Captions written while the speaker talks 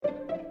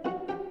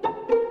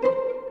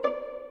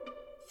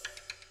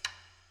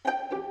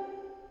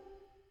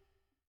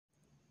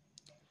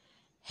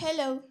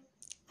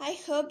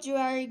hope you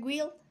are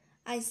well.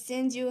 I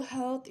send you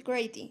out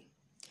greeting.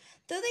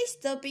 Today's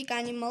topic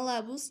animal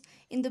abuse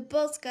in the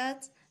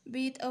podcast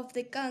bit of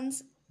the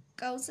cause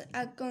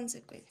and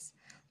consequence,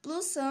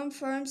 plus some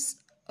forms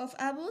of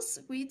abuse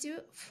with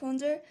you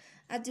founder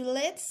and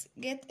let's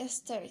get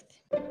started.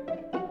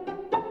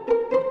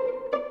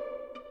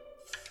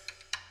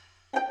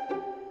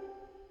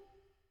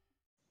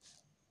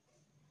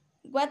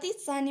 What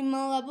is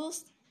animal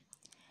abuse?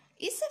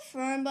 It's a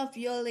form of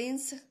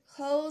violence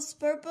whose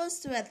purpose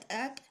to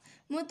attack,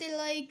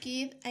 mutilate,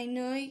 kill,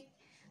 annoy,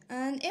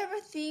 and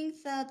everything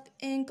that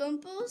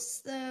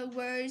encompasses the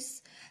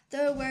worst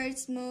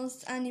towards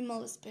most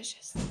animal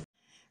species.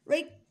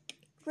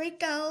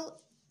 Recall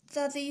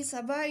that in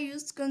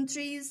various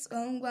countries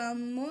one or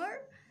more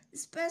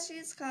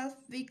species have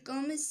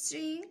become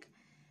extinct.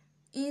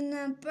 In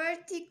a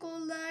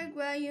particular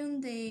region,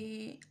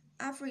 the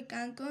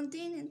African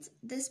continent,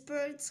 the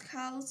spirit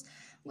house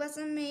was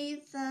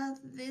made that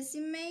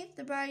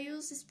decimated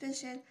various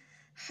species,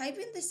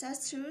 having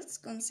disastrous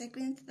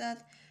consequences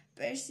that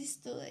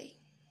persist today.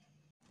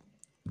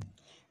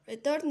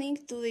 Returning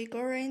to the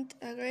current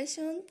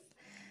aggression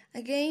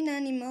against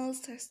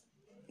animals has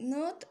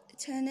not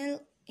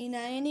changed in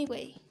any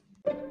way.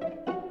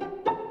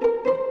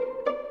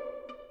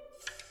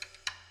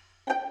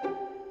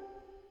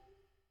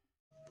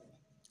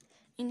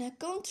 In a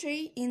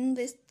country in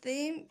the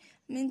state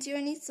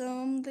mentioning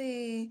some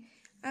the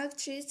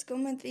actions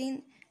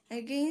committed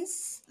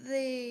against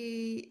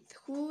the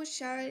who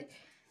share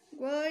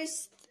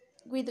wars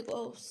with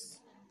us.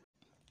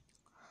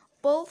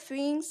 Both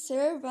things,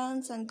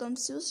 servants and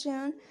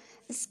consumption,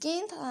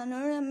 skin and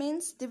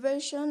ornaments,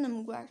 diversion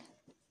and war.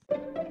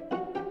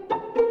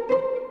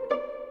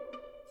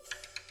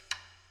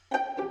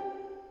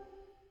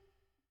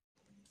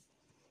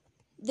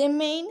 The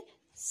main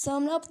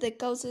some of the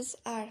causes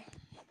are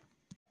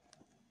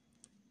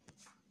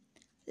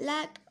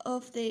lack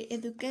of the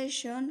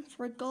education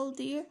for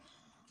culture,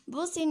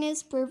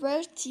 busyness,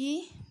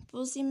 poverty,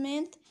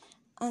 punishment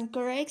and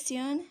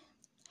correction,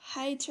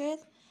 hatred,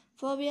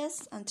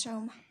 phobias, and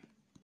trauma.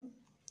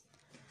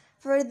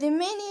 For the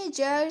many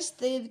years,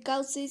 the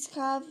causes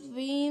have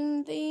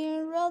been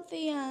the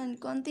rothy and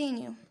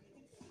continue.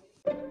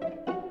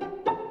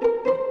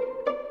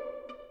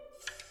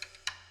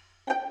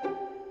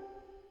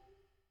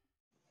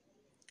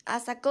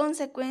 As a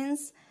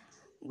consequence,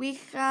 we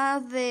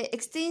have the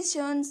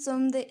extinction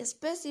of the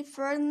species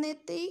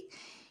fraternity.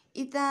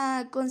 It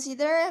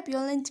considered a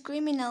violent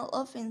criminal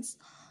offense.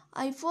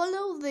 I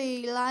follow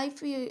the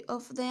life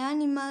of the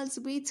animals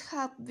which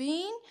have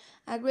been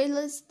a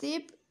great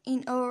step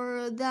in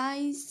our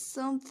days.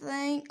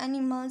 Something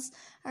animals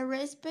are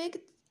respect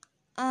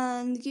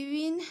and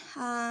giving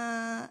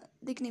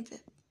dignity.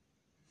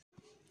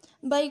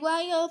 By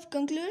way of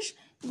conclusion,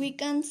 we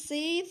can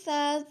see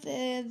that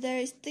there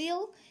is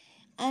still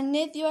a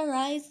need to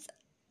arise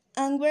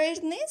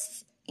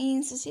awareness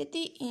in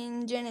society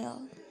in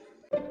general.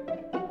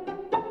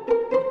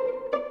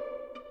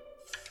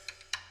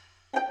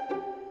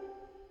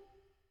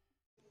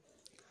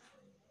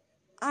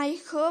 I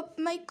hope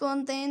my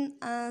content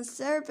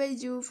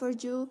served you for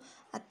your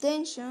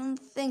attention.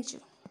 Thank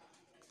you.